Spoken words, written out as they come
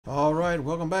All right,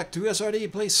 welcome back to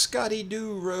SRD. Plays Scotty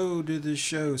Road to the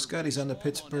show. Scotty's on the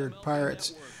Pittsburgh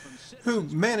Pirates, who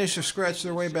managed to scratch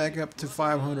their way back up to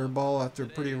 500 ball after a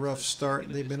pretty rough start.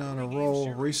 They've been on a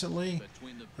roll recently.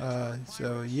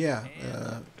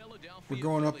 We're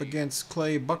going up against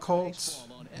Clay Buchholz,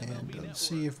 and let's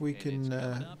see if we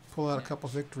can pull out a couple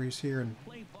victories here in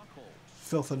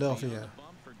Philadelphia.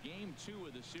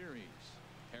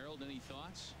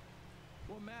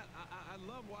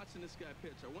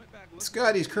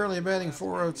 Scotty's currently batting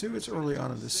 .402. It's early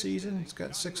on in the season. He's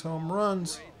got 6 home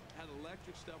runs.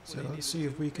 So let's see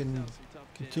if we can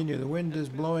continue. The wind is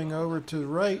blowing over to the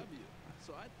right.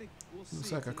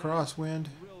 Looks like a crosswind.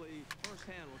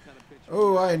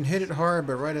 Oh, I hit it hard,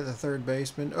 but right at the third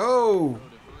baseman. Oh!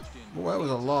 Well, that was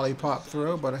a lollipop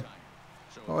throw, but if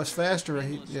I was faster,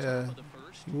 he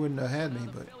wouldn't have had me.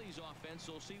 But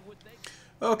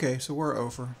okay, so we're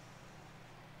over.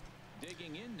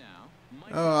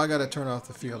 Oh, I got to turn off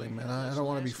the fielding, man. I don't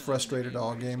want to be frustrated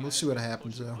all game. Let's see what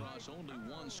happens, though.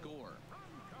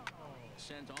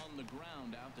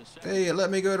 Hey, let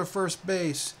me go to first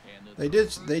base. They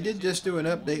did just do an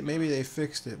update. Maybe they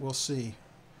fixed it. We'll see.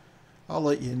 I'll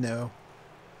let you know.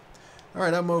 All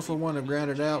right, I'm 0 for 1. I've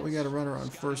grounded out. We got a runner on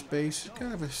first base.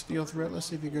 Kind of a steal threat. Let's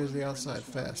see if he goes to the outside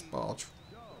fastball.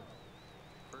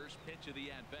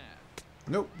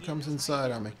 Nope, comes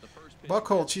inside on me.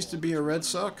 Buchholz used to be a Red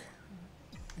Sox.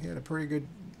 He had a pretty good,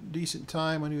 decent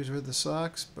time when he was with the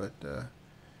Sox, but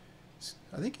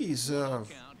I think he's one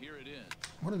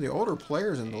of the older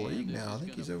players in the league now. I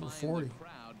think he's over 40.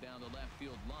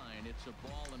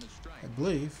 I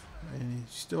believe, and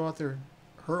he's still out there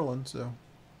hurling. So.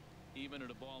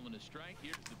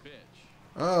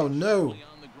 Oh no!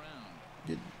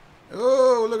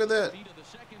 Oh, look at that!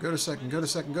 Go to second. Go to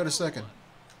second. Go to second.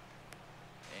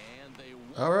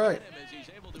 All right.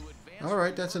 All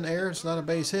right, that's an error. It's not a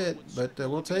base hit, but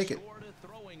we'll take it.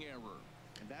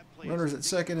 Runners at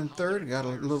second and third. Got a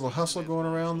little hustle going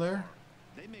around there.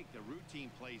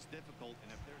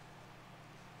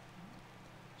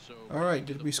 All right,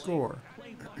 did we score?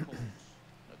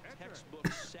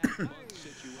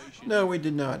 No, we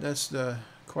did not. That's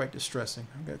quite distressing.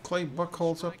 I've got Clay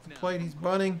Buchholz up the plate. He's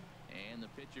bunting.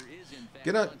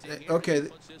 Get up. Okay,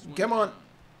 come on.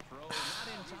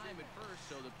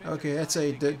 Okay, that's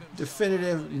a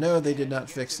definitive no, they did not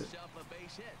fix it.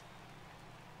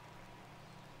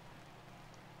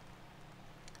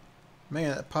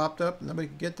 Man, that popped up. Nobody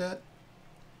could get that.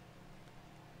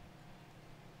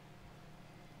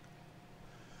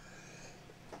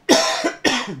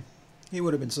 He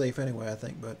would have been safe anyway, I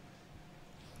think, but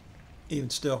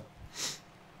even still.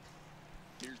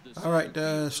 All right,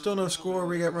 still no score.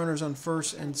 We got runners on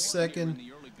first and second.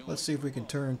 Let's see if we can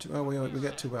turn to. Oh, we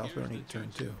got 2 outs. We don't need to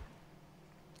turn 2.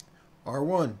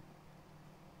 R1.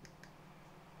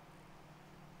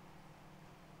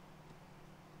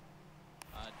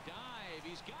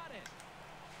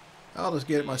 I'll just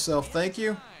get it myself. Thank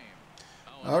you.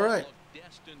 All right.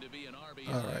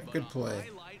 All right. Good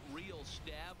play.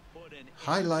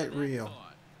 Highlight reel.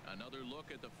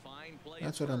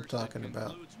 That's what I'm talking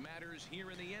about.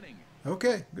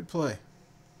 Okay. Good play.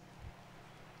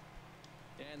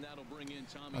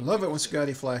 I love it when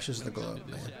Scotty flashes the glove,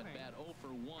 man.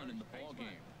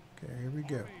 Okay, here we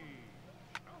go.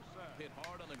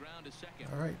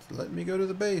 All right, let me go to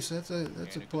the base. That's a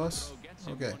plus.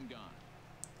 Okay.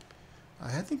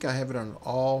 I think I have it on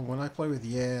all. When I play with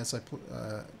Yaz,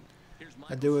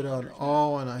 I do it on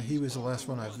all, and he was the last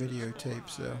one I videotaped,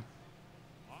 so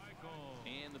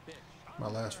my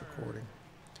last recording.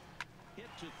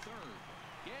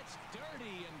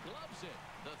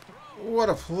 What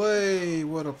a play!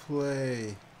 What a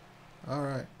play! All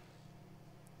right.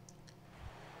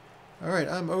 All right,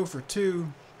 I'm 0 for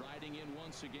 2.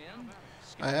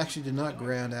 I actually did not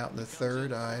ground out in the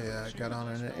third. I got on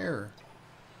an error.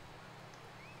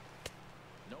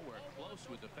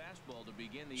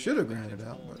 Should have grounded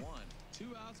out, but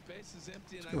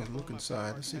let's go look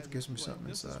inside. Let's see if it gives me something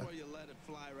inside.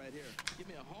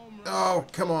 Oh,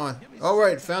 come on. All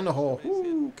right, found the hole.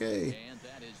 Woo, okay.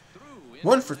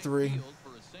 1 for 3.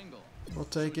 We'll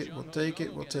take it. We'll take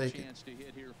it. We'll take it.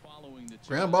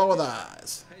 Ground ball with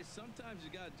eyes. Hey, sometimes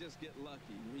you gotta just get lucky.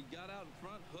 He got out in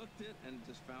front, hooked it, and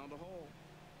just found a hole.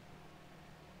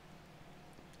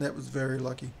 That was very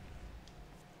lucky.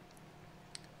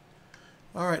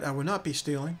 All right, I will not be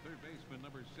stealing.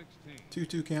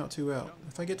 2-2 count, 2 out.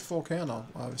 If I get full count,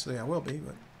 obviously I will be,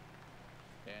 but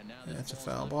that's a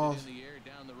foul ball.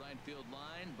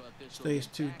 Stays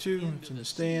 2-2. It's in the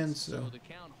stands, so.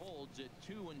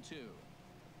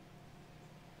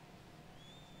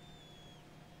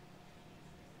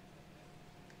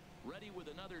 ready with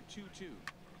another 2-2.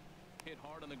 Hit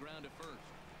hard on the ground at first.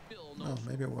 Still no Oh,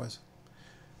 score. maybe it was.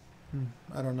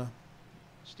 I don't know.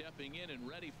 Stepping in and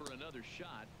ready for another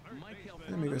shot. Michael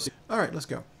Let me go see. All right, let's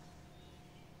go.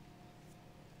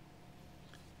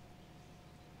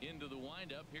 into the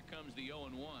windup. Here comes the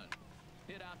 0-1.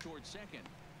 Hit out towards second.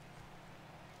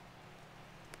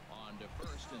 On to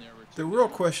first, and there were two The real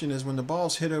down. question is when the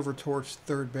ball's hit over towards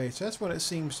third base. That's when it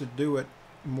seems to do it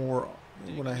more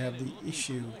when I have the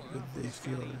issue with the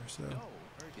fielder. So,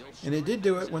 and it did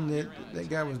do it when that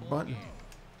guy was bunting.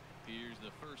 Here's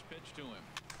the first pitch to him.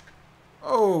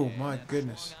 Oh And my that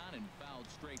goodness! swung on and fouled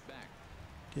straight back.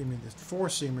 Gave me the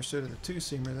 4-seamer instead of the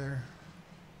 2-seamer there.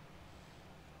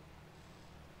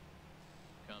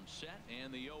 Comes set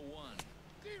and the 0-1.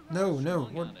 No, no.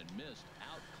 Swung What? on and missed.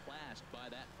 Outclassed by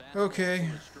that fastball Okay.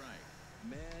 for a strike.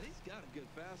 Man, he's got a good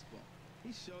fastball.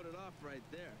 He showed it off right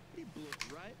there. He blew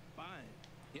it right by him.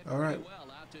 Hit All pretty right. well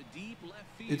out to deep left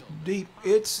field. It's deep.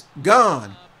 It's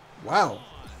gone. Wow.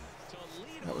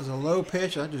 Toledo That was a low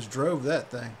pitch. I just drove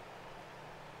that thing.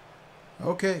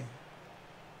 Okay.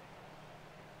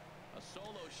 A solo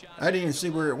shot. I didn't even see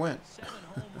where it went. 7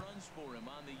 home runs for him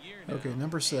on the year now. Okay,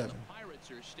 number 7. And the Pirates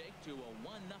are staked to a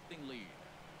 1-0 lead.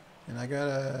 And I got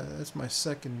a. That's my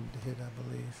second hit, I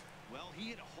believe. Well, he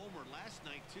hit a homer last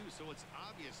night too, so it's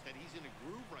obvious that he's in a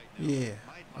groove right now. Yeah.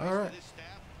 My advice All right. to this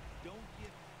staff, don't get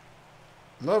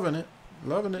Loving it.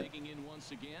 Loving it. Taking in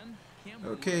once again.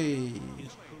 Cameron Okay.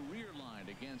 his career line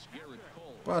against Garrett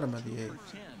Cole. Bottom of the 2 8th.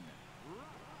 for 10.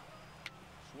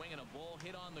 Swinging a ball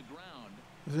hit on the ground.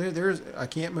 There's. I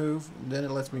can't move. Then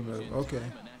it lets me move. In Okay.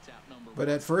 time, and that's out number But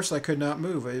 1. at first I could not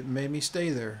move. It made me stay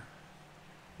there.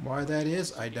 Why that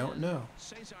is, I don't know.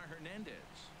 Cesar Hernandez.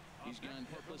 He's gone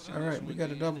hitless in All this right, we one got a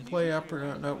game, double and play he's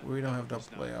opportunity. No, we don't have double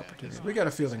play opportunity. We got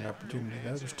a fielding opportunity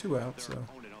though. There's 2 outs. So,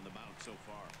 opponent on the mound so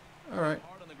far. all right.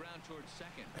 hard on the ground towards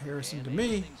second. Harrison And to the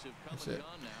me. innings have come That's and it.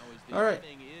 gone now as the All right.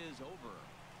 inning is over.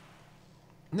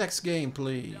 Next game,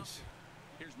 please.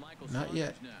 Here's Michael Not Saunders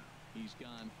yet. now. He's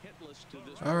gone hitless to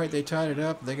this All right, they tied it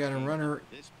up. They got a runner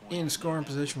This point, in scoring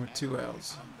position with 2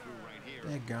 outs. come through right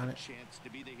here. Daggone it. Chance to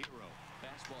be the hero.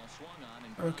 fastball swung on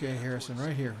and Okay, grounded out Harrison, towards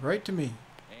right here, right to me. second.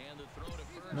 And the throw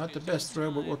to first Not the is best in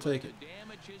throw, but time, we'll take it. the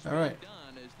damage has All been right.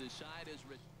 done as the side is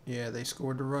Yeah, they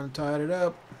scored the run, tied it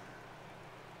up.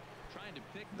 trying to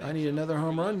pick I need things up another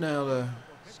home for run now to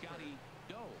Scotty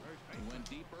Doe, who went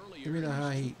deep earlier. give me the and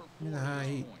high was 2 heat. for Give me the 4 at high this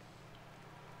heat. point.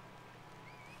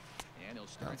 And he'll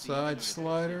start the Outside inning with a pitch that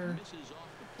slider. misses off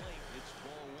the plate. It's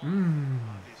ball 1.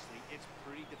 Obviously, it's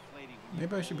pretty deflating when you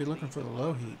Maybe I should be almost looking lead for the the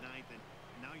low bottom of heat. the ninth, and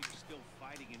now you're still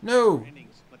fighting in No. extra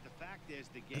innings. But the fact is,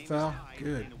 the game is foul? tied,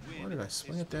 Good. and a win Why did I is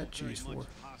swing at that still very cheese much for?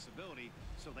 a possibility,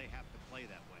 so they have to play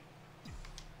that way.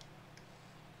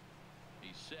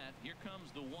 He's set. Here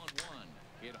comes the 1-1.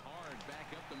 Hit hard back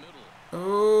up the middle.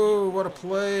 Oh, what a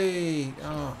play.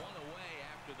 Oh, One away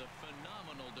after the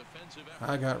phenomenal defensive effort.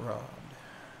 I got robbed.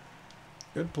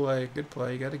 Good play, good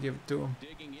play. You got to give it to him.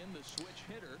 Digging in the switch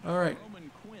hitter. All right.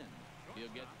 Roman Quinn. He'll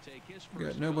get to take his We got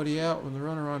first nobody base. out with the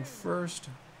runner on first.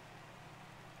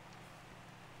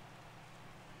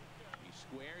 He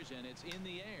squares and it's in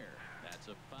the air. That's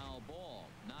a foul ball.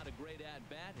 Not a great at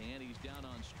bat, and he's down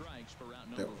on strikes for out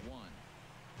number 1.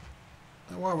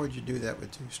 Now, why would you do that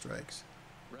with 2 strikes?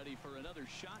 Ready for another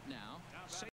shot now.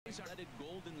 Cesar headed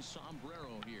golden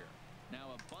sombrero here.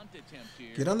 Now a bunt attempt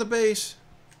here. Get on the base.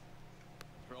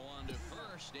 Throw on to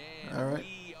first, and All right.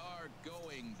 we are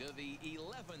going to the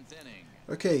 11th inning.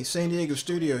 Okay, San Diego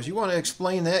Studios. You want to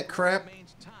explain that crap?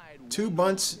 Remains tied 2 1-1.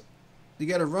 bunts. You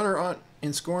got a runner on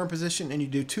in scoring position, and you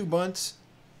do 2 bunts.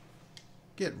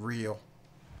 Get real.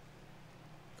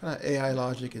 What kind of AI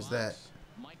logic is that?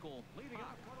 Michael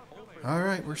All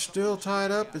right, we're still tied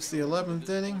up. It's the 11th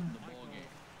inning. the ball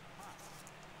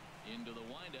game. Into the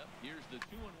windup. Here's the 2-1.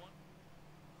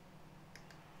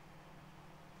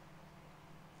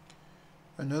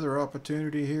 Another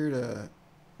opportunity here to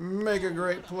make a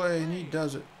great play, and he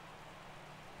does it.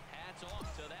 Hats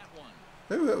off to that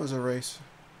one. Ooh, that was a race.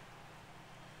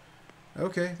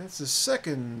 Okay, that's the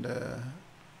second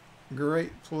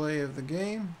great play of the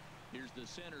game. Here's the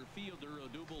center fielder,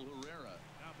 Odubel Herrera.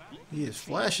 He is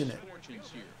flashing it.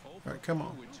 Fortunes here. All right, come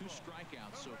on. With 2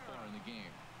 strikeouts so far in the game.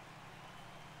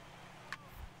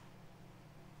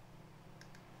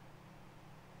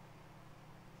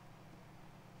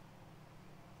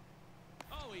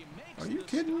 Oh, he makes Are you the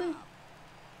kidding me? stop.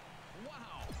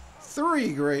 Wow.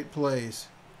 3 great plays.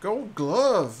 Gold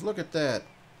glove. Look at that.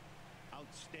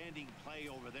 Outstanding play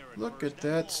over there. Look first. at That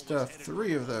that ball was stuff. headed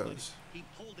 3 of perfectly. those. He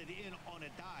pulled it in on a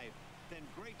dive. Then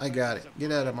great I got it. presence of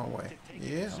Get out of my mind way. to take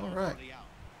Yeah, himself all for right. the out.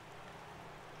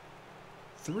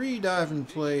 3 diving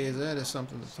plays. That is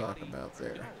something to talk about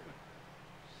there.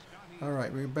 All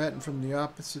right, we're batting from the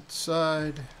opposite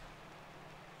side.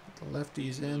 The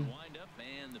lefties in. Wind up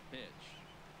and the pitch.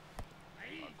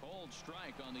 A cold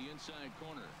strike on the inside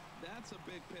corner. That's a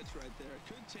big pitch right there. It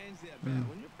could change the at bat.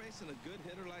 When you're facing a good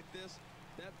hitter like this,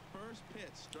 that first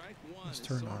pitch, strike one, is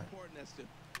so important as to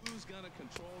who's going to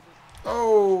control this.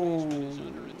 Oh,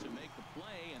 Under it to make the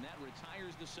play, and that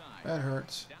retires the side. that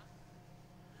hurts.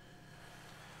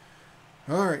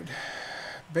 All right,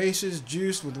 bases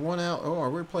juiced with 1 out. Oh,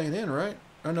 we're playing in, right?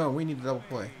 Oh no, we need a double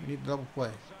play. We need a double play.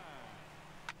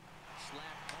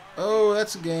 Oh,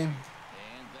 that's a game.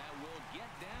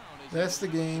 That's the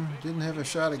game. Didn't have a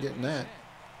shot at getting that.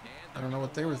 I don't know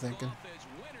what they were thinking.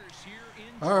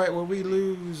 All right, well, we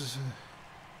lose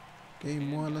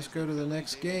game 1. Let's go to the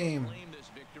next game.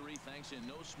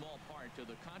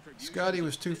 Scotty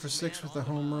was 2 for 6 with a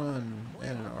home run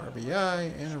and an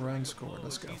RBI and a run scored.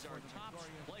 Let's go.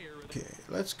 Okay,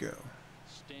 let's go.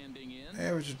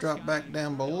 Average has dropped back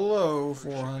down below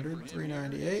 400,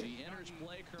 398.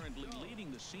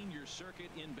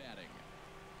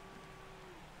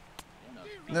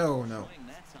 No.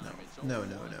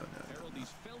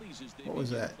 What was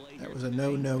that? That was a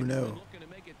no.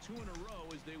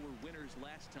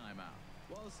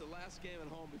 Well, it's the last game at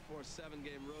home before a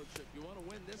 7-game road trip. You want to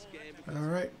win this game. All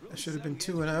right, that should have been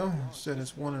 2-0. Instead,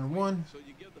 it's 1-1. So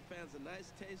you give the fans a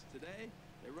nice taste today.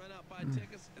 They run out, buy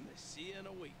tickets, and they see you in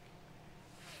a week.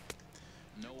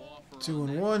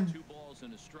 2-1.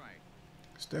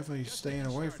 It's definitely staying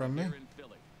away from me.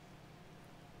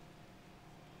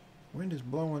 Wind is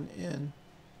blowing in.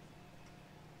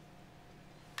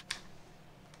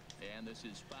 And this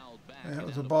is fouled back. That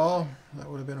was a ball. That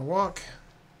would have been a walk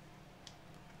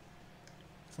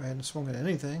if I hadn't swung at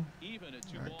anything. Even at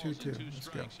 2 All right, balls 2-2. and 2 Let's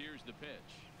go. strikes. Here's the pitch.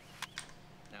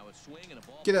 Now a swing and a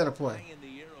ball Get out of play. in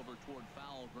the air over toward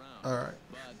foul ground. All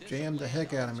right, jammed the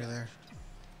heck out of me there.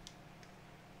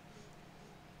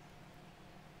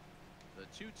 The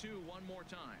 2-2 one more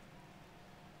time.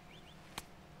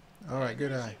 All right,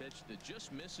 good eye. Pitch that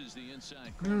just misses the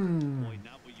inside Boy,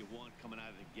 not what you want coming out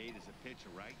of the gate as a pitcher,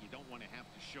 right? You don't want to have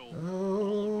to show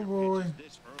Oh boy.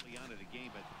 this early on in the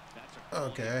game, but that's a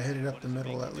Okay, I hit it up the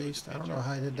middle at least. I don't know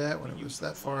how I did that when it was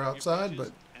that far outside,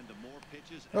 but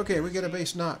okay, we get a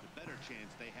base knock. the better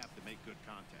chance they have to make good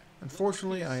contact.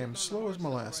 Unfortunately, I am slow as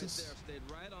molasses. Stayed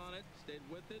right on it, stayed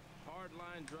with it, hard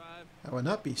line drive. I would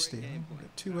not be stealing. We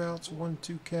got 2 outs,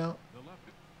 1-2 count.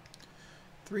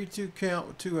 3-2 count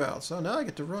with 2 outs. So now I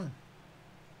get to run.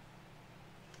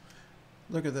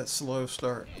 Look at that slow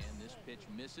start. and this pitch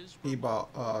misses. He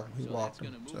walked Going to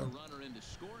him. move So a runner into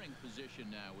scoring position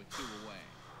now with 2 away.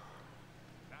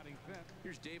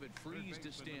 Here's David Freeze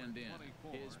to stand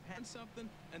in. His And something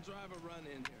and drive a run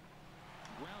in here.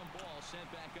 ground ball sent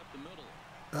back up the middle.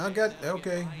 I got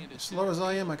okay. As slow as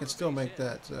I am, I can still make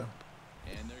that. So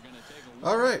And they're going to take a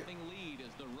all right, 1-0 lead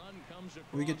as the run comes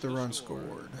across we get the run score.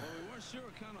 scored. Well, we weren't sure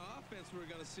what kind of offense we were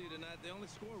going to see tonight. They only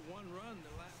scored 1 run in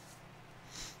the last.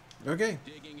 Okay.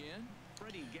 Digging in,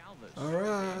 Freddie Galvis. All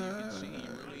And you can see he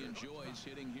right. really enjoys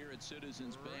hitting here at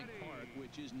Citizens Bank Park,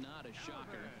 which is not a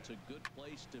shocker. It's a good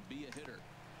place to be a hitter.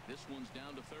 This one's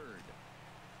down to third.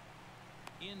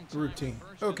 In time Routine. for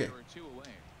first, and Okay. there are 2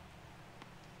 away.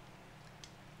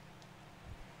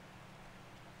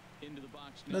 Into the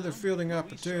box now. Another fielding Luis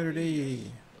opportunity. Rodriguez.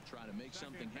 They'll try to make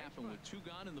something happen with 2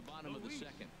 gone in the bottom of the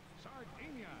second.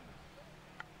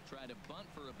 Try to bunt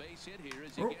for a base hit here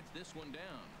as he Oh. gets this one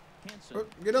down. Henson Oh,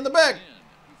 get on the back. in.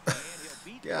 And he'll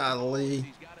beat the Golly.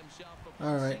 He's got himself a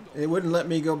All right. single. It wouldn't let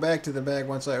me go back to the bag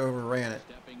once I overran it.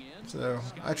 Stepping in, So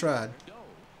I Scotty tried. Go.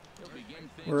 He'll begin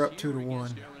things We're up here 2-1.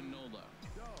 against Aaron Nola.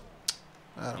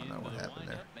 I don't know Into what the happened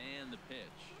there. windup and the pitch.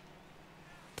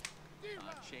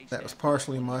 Chase That was after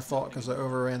partially it. my fault because I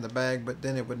overran the bag, but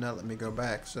then it would not let me go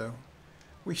back. So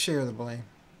we share the blame.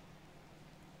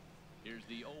 Here's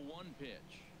the 0-1 pitch.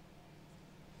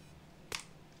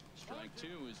 Strike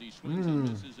 2 as he swings and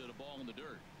misses at a ball in the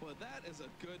dirt. Well, that is a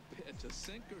good pitch. A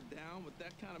sinker down with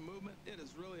that kind of movement, it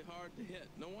is really hard to hit.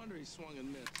 No wonder he swung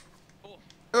and missed. Oh,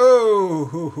 Oh,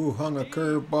 who hung a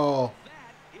curveball.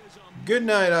 that is a Good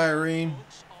night, Irene.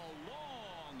 folks, a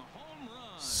long home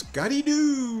run. Scotty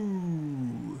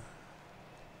Doo.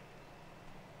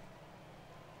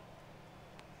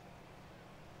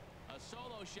 A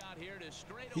solo shot here to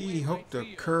straightaway He hooked a right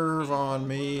field. curve on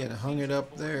me and hung it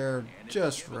up there And it's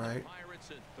just given the right. Pirates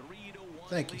a 3-1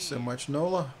 Thank you so lead. much,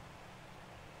 Nola.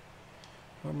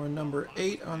 Homer number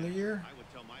 8 on the year. I would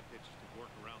tell my pitchers to work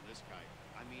around this guy.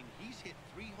 I mean, he's hit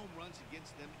 3 home runs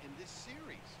against them in this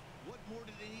series. What more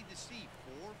do they need to see?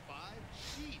 4, 5?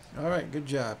 Jeez. All right, good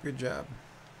job, good job.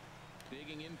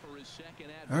 Digging in for his second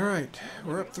at All right,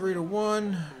 we're up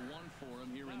 3-1. for him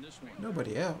here in this one.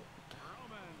 Nobody out.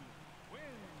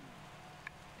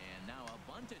 And now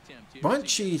a bunt attempt here. Bunt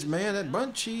cheese, man. That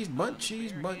bunt cheese, bunt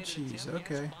cheese, bunt cheese.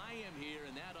 Okay.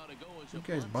 You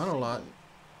guys bunt a lot.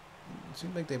 It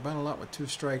seems like they bunt a lot with 2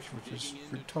 strikes, which is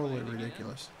totally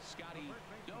ridiculous. Scotty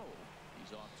Doe.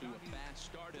 He's off to a fast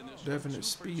start in this Definite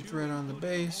speed threat on the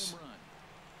base.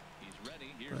 He's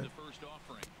ready. Here's the first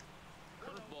offering.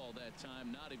 Curveball that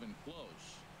time, not even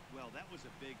close. Well, that was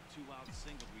a big 2-out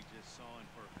single we just saw, and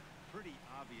for pretty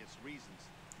obvious reasons.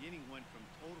 The inning went from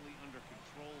totally under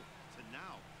control to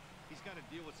now. He's got to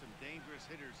deal with some dangerous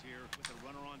hitters here with a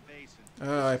runner on base. And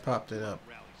Oh, I popped it up.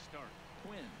 Rally start.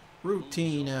 Quinn.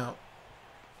 Routine out.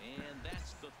 And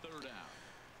that's the third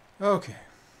out. Okay.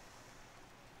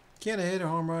 Can't hit a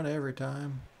home run every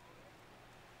time.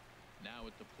 Now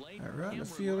at the plate. All right, in the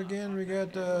field again. We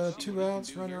got 2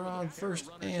 outs, runner on first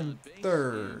and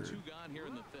third. Two gone here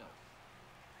in the fifth.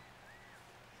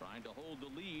 Trying to hold the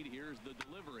lead. Here's the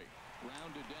delivery.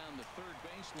 Rounded down the third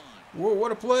baseline. Whoa,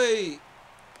 what a play!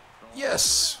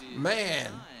 Yes, man.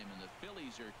 And the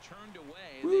Phillies are turned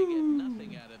away. They get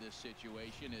nothing out of this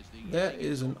situation as the That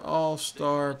is an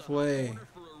all-star play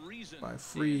by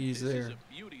Freeze there.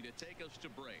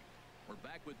 We're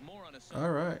back with more on a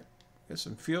All right. Got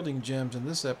some fielding gems in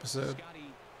this episode. Scotty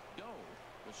Doe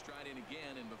will stride in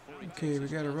again, and before he Okay, we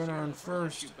got a runner on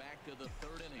first. back to the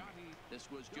third inning. This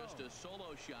was just a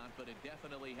solo shot, but it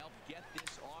definitely helped get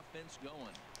this offense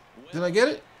going. Did I get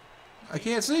it? I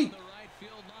can't see. The right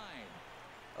field line.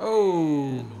 Oh,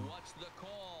 And what's the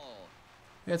call?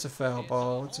 it's a foul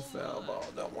ball. It's a foul ball.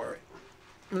 Don't worry.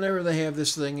 Whenever they have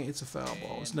this thing, it's a foul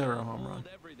ball. It's never a home run.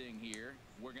 Everything here.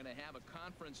 We're going to have a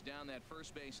conference down that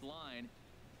first base line,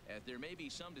 as there may be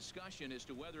some discussion as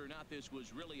to whether or not this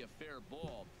was really a fair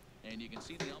ball. And you can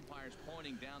see the umpires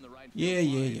pointing down the right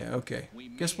field line. Okay. We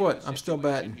may Guess have what? a I'm still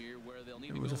situation batting. here where they'll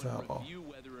need It to was go a foul and ball. review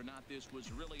whether or not this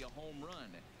was really a home run.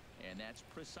 And that's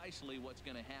precisely what's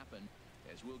going to happen,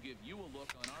 as we'll give you a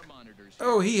look on our monitors.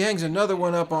 Oh, he hangs another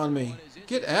one up on me.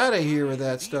 Get out of here with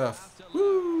that stuff.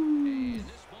 Woo. And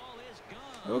this ball is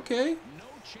gone. Okay. No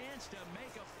chance to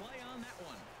make a play on that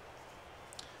one.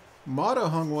 Mata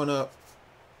hung one up.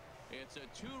 It's a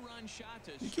 2-run shot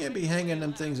to You can't be hanging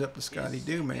them things up to Scotty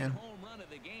Doo, man. home run of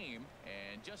the game,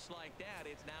 and just like that,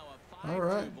 it's now a 5-2 All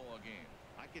right. ball game.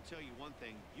 I can tell you one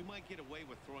thing. You might get away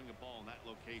with throwing a ball in that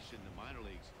location in the minor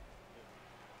leagues.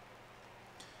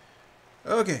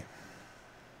 Okay.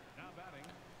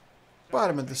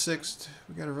 Bottom of the 6th.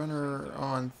 We got a runner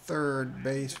on third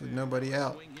base with nobody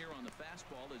out. Swing here on the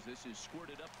fastball as this is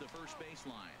squirted up the first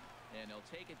baseline, and he'll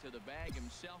take it to the bag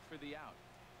himself for the out.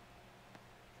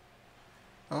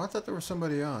 Oh, I thought there was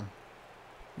somebody on.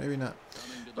 Maybe not.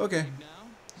 Coming to the Okay. plate now,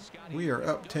 Scotty We are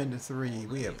up Doe. 10-3.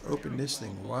 We have opened this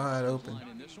thing wide open. Line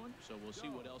in this one, so we'll see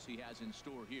what else he has in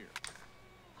store here.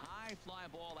 High fly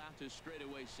ball out to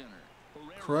straightaway center.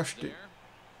 Pereira's Crushed it. there.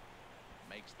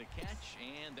 Makes the catch,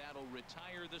 and that'll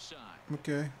retire the side.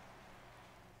 Okay.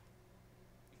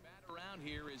 Bat around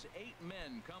here is 8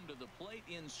 men come to the plate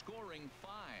in scoring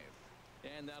 5.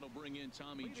 And that'll bring in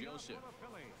Tommy Joseph.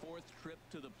 4th trip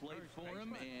to the plate for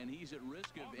him, and he's at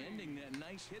risk of ending that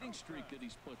nice hitting streak that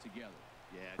he's put together.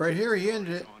 Yeah, Right here, he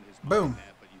ended it. Boom.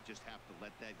 But you just have to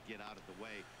let that get out of the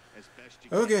way as best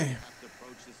you Okay. can. You have to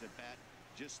approach this at bat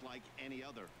just like any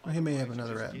other. Well, he may have Otherwise,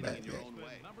 another you're at just bat getting in your yet. own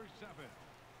way.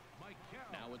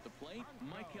 Now at the plate,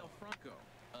 Michael Franco.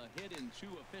 A hit in 2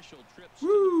 official trips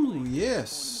Woo, to the plate.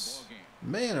 yes. Point in the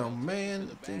ballgame. Man, oh man,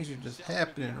 things are just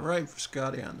happening right for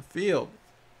Scotty on the field.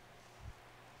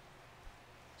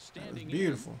 Standing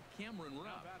beautiful. in, Cameron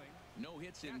Rupp. No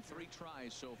hits in 3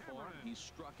 tries so far. He's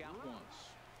struck out once.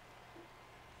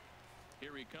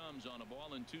 Here he comes on a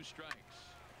ball and 2 strikes.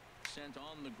 Sent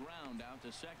on the ground out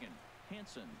to second.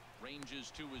 Hansen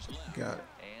ranges to his left. Got it.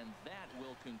 And that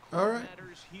will conclude All right.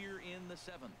 matters here in the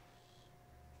 7th.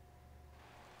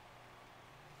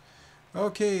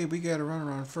 Okay, we got a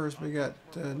runner on first. We got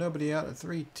nobody out. A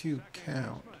 3-2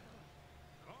 count.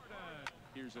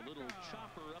 Here's a little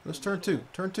chopper up Let's the turn middle. 2.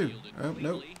 Turn 2. Fielded Oh, nope.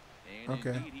 cleanly, and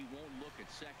Okay. indeed he won't look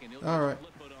at second. He'll All just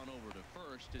right. flip it on over to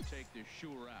first to take the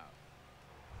sure out.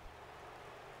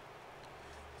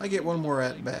 I get one more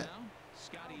at bat. Now,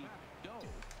 Scotty Doe.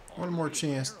 One more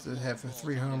chance to have a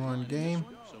 3 home run game.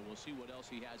 So we'll see what else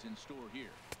he has in store here.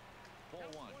 Ball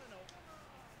 1.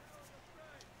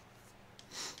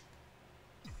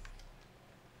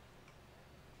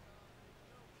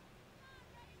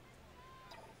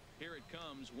 Here it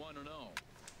comes, 1-0.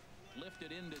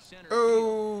 Lifted into center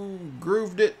Oh,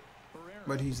 grooved it. field.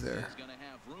 but he's there. He's gonna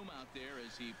have room out there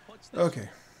as he puts this Okay.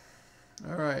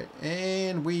 All right. And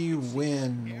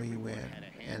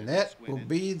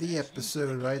be the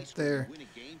episode right there.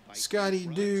 Scotty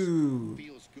Doo,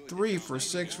 3 for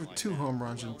 6 with 2 home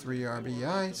runs and 3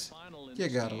 RBIs. You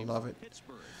gotta love it.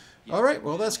 Alright,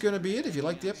 well that's going to be it. If you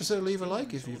liked the episode, leave a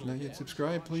like. If you've not yet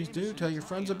subscribed, please do. Tell your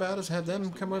friends about us. Have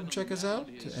them come up and check us out.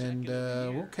 And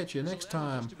we'll catch you next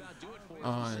time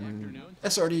on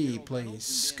SRD Plays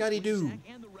Scotty Doo.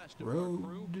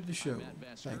 Road to the show.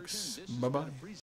 Thanks. Bye-bye.